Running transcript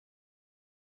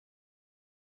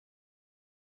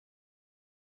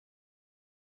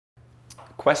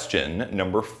Question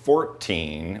number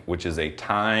 14, which is a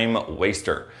time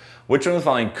waster. Which one of the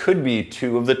following could be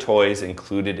two of the toys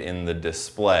included in the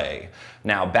display?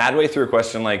 Now, bad way through a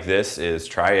question like this is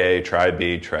try A, try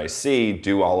B, try C,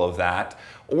 do all of that.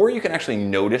 Or you can actually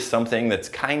notice something that's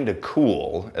kind of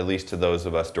cool, at least to those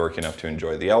of us dorky enough to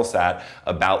enjoy the LSAT,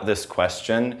 about this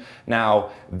question.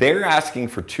 Now, they're asking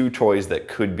for two toys that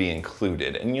could be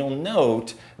included. And you'll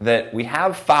note that we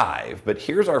have 5, but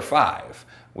here's our 5.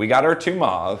 We got our 2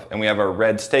 mauve, and we have our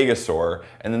red stegosaur,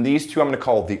 and then these 2 I'm gonna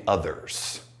call the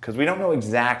others, because we don't know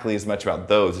exactly as much about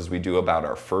those as we do about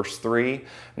our first 3.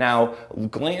 Now,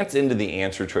 glance into the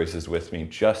answer choices with me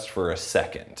just for a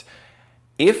second.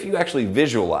 If you actually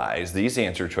visualize these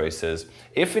answer choices,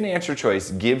 if an answer choice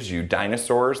gives you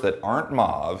dinosaurs that aren't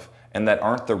mauve and that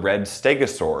aren't the red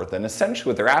stegosaur, then essentially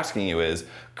what they're asking you is,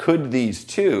 could these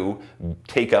 2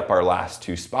 take up our last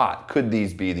 2 spot? Could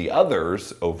these be the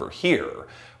others over here?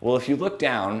 Well, if you look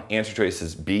down, answer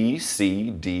choices B,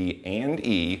 C, D, and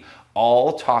E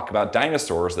all talk about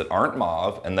dinosaurs that aren't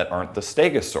mauve and that aren't the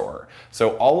stegosaur.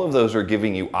 So all of those are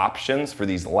giving you options for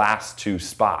these last 2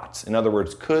 spots. In other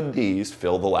words, could these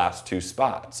fill the last 2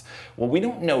 spots? Well, we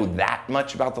don't know that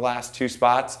much about the last 2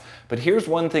 spots, but here's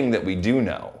one thing that we do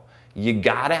know. You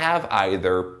gotta have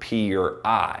either P or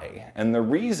I. And the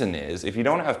reason is, if you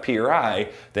don't have P or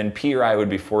I, then P or I would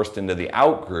be forced into the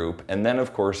out group, and then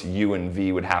of course U and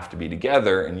V would have to be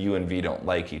together, and U and V don't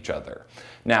like each other.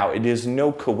 Now, it is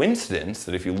no coincidence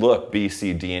that if you look B,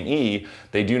 C, D, and E,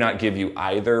 they do not give you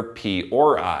either P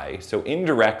or I. So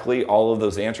indirectly, all of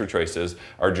those answer choices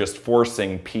are just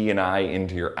forcing P and I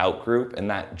into your out group, and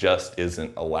that just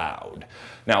isn't allowed.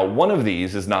 Now, one of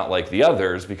these is not like the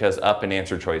others because up in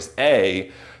answer choice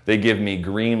A, they give me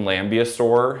green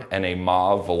lambeosaur and a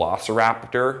mauve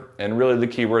velociraptor. And really the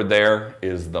key word there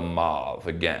is the mauve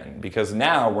again, because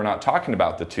now we're not talking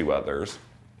about the 2 others.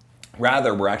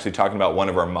 Rather, we're actually talking about one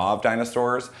of our mauve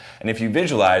dinosaurs. And if you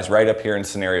visualize right up here in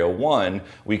scenario 1,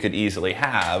 we could easily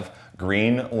have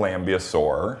green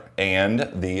lambeosaur and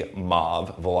the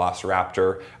mauve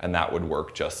velociraptor, and that would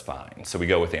work just fine. So we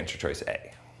go with answer choice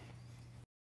A.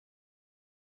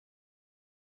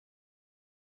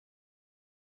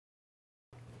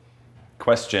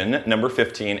 Question number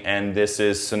 15, and this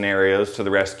is scenarios to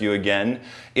the rescue again.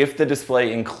 If the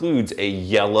display includes a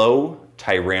yellow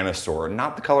tyrannosaur,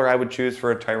 not the color I would choose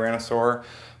for a tyrannosaur,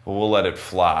 but we'll let it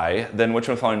fly, then which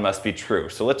one of the following must be true?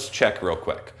 So let's check real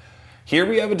quick. Here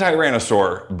we have a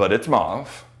tyrannosaur, but it's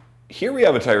mauve. Here we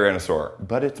have a tyrannosaur,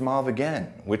 but it's mauve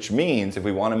again, which means if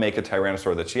we want to make a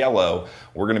tyrannosaur that's yellow,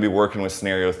 we're going to be working with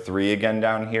scenario 3 again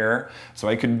down here. So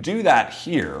I could do that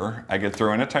here. I could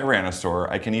throw in a tyrannosaur.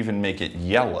 I can even make it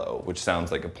yellow, which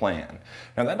sounds like a plan.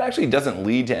 Now that actually doesn't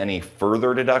lead to any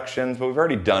further deductions, but we've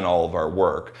already done all of our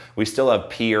work. We still have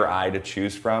P or I to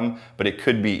choose from, but it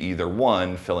could be either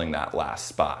one filling that last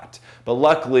spot. But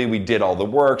luckily we did all the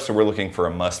work, so we're looking for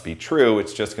a must be true.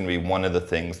 It's just going to be one of the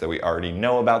things that we already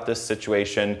know about this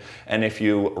situation. And if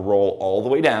you roll all the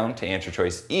way down to answer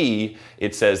choice E,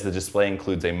 it says the display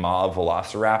includes a mauve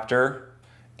velociraptor.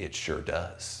 It sure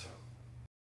does.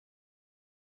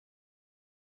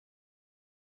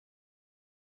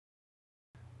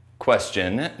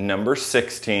 Question number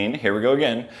 16, here we go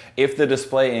again. If the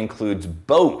display includes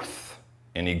both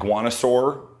an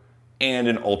iguanosaur and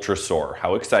an ultrasaur,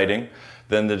 how exciting,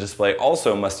 then the display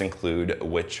also must include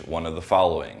which one of the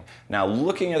following. Now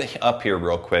looking up here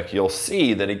real quick, you'll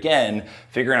see that again,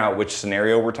 figuring out which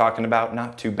scenario we're talking about,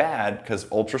 not too bad, because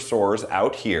ultrasaur's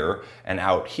out here and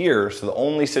out here, so the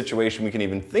only situation we can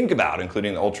even think about,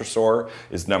 including the ultrasaur,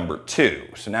 is number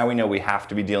 2. So now we know we have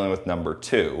to be dealing with number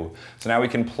 2. So now we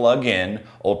can plug in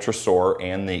ultrasaur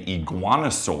and the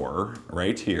iguanosaur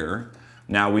right here.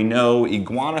 Now we know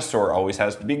iguanosaur always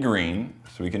has to be green,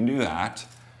 so we can do that.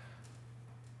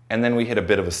 And then we hit a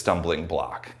bit of a stumbling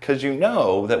block because you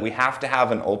know that we have to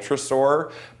have an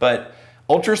ultrasaur, but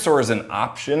ultrasaur is an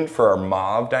option for our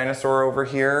mauve dinosaur over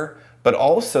here, but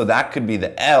also that could be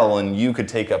the L and you could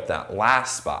take up that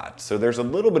last spot. So there's a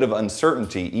little bit of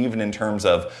uncertainty even in terms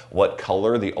of what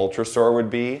color the ultrasaur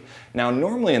would be. Now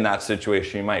normally in that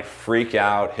situation you might freak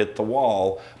out, hit the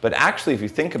wall, but actually if you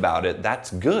think about it,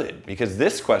 that's good because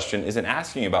this question isn't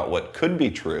asking you about what could be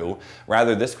true,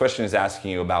 rather this question is asking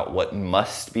you about what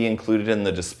must be included in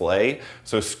the display.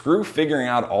 So screw figuring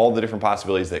out all the different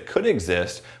possibilities that could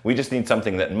exist, we just need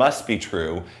something that must be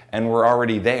true and we're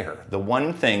already there. The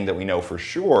one thing that we know for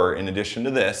sure in addition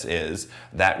to this is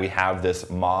that we have this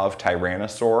mauve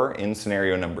tyrannosaur in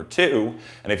scenario number 2,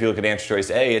 and if you look at answer choice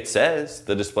A, it says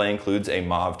the display includes a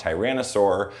mauve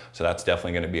tyrannosaur, so that's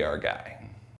definitely going to be our guy.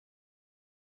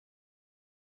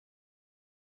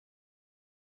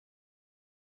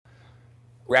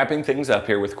 Wrapping things up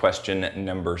here with question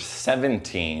number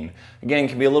 17. Again,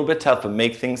 can be a little bit tough, but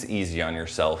make things easy on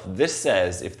yourself. This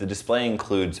says if the display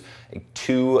includes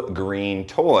 2 green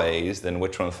toys, then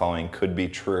which one of the following could be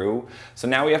true? So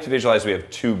now we have to visualize we have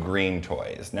 2 green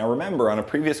toys. Now remember, on a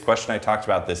previous question I talked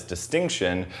about this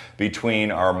distinction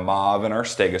between our Mauve and our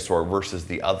Stegosaur versus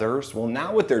the others. Well,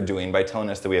 now what they're doing by telling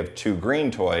us that we have 2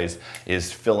 green toys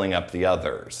is filling up the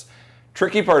others.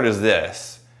 Tricky part is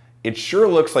this. It sure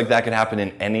looks like that could happen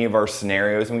in any of our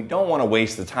scenarios, and we don't want to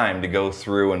waste the time to go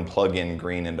through and plug in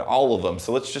green into all of them.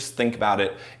 So let's just think about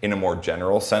it in a more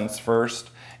general sense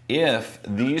first. If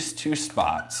these 2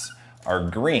 spots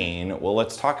are green, well,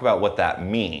 let's talk about what that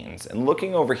means. And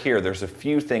looking over here, there's a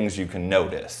few things you can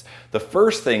notice. The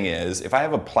first thing is, if I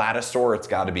have a Platysaur, it's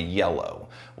got to be yellow.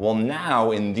 Well,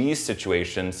 now in these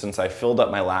situations, since I filled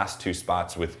up my last 2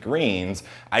 spots with greens,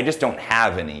 I just don't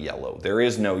have any yellow. There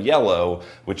is no yellow,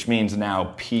 which means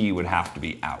now P would have to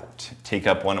be out. Take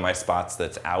up one of my spots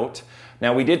that's out.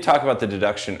 Now, we did talk about the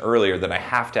deduction earlier that I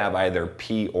have to have either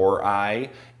P or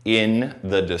I in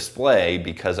the display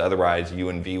because otherwise U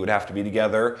and V would have to be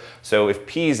together. So if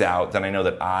P's out, then I know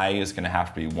that I is going to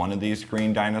have to be one of these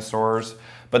green dinosaurs,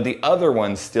 but the other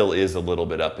one still is a little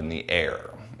bit up in the air.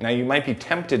 Now you might be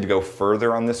tempted to go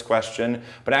further on this question,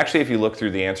 but actually if you look through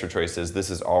the answer choices,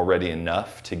 this is already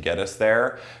enough to get us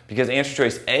there because answer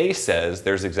choice A says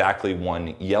there's exactly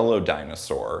 1 yellow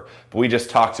dinosaur, but we just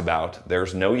talked about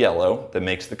there's no yellow that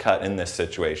makes the cut in this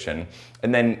situation.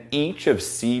 And then each of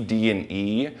C, D, and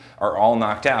E are all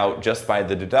knocked out just by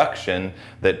the deduction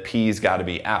that P's got to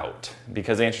be out.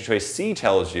 Because answer choice C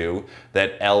tells you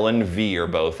that L and V are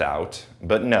both out,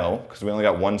 but no, because we only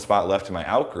got 1 spot left in my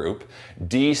out group.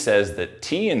 D says that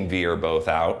T and V are both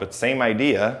out, but same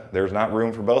idea, there's not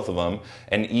room for both of them.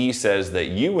 And E says that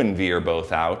U and V are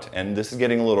both out, and this is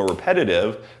getting a little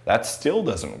repetitive. That still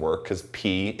doesn't work because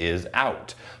P is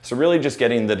out. So really just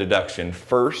getting the deduction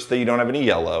first that you don't have any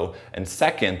yellow, and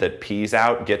second that P's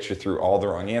out gets you through all the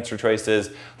wrong answer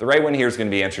choices. The right one here is going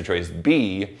to be answer choice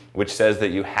B, which says that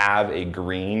you have a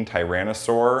green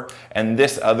Tyrannosaur, and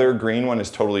this other green one is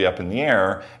totally up in the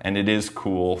air, and it is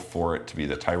cool for it to be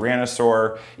the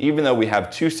Tyrannosaur. Even though we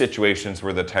have 2 situations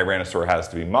where the Tyrannosaur has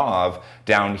to be mauve,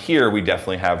 down here we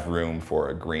definitely have room for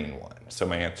a green one. So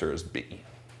my answer is B.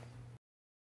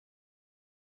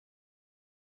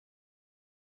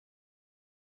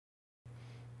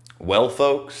 Well,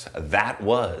 folks, that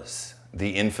was the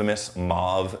infamous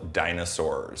Mauve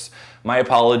Dinosaurs. My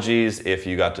apologies if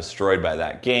you got destroyed by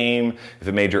that game, if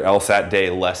it made your LSAT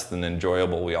day less than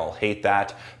enjoyable. We all hate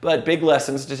that. But big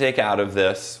lessons to take out of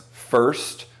this.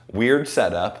 First, weird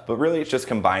setup, but really it's just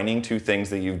combining 2 things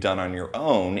that you've done on your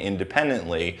own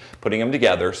independently, putting them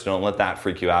together, so don't let that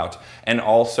freak you out. And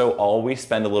also always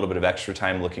spend a little bit of extra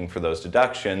time looking for those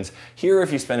deductions. Here,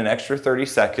 if you spend an extra 30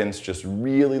 seconds just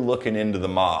really looking into the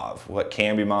mauve, what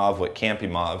can be mauve, what can't be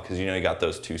mauve, because you know you got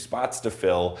those 2 spots to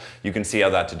fill, you can see how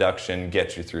that deduction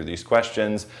gets you through these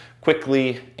questions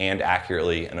quickly and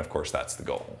accurately, and of course that's the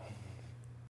goal.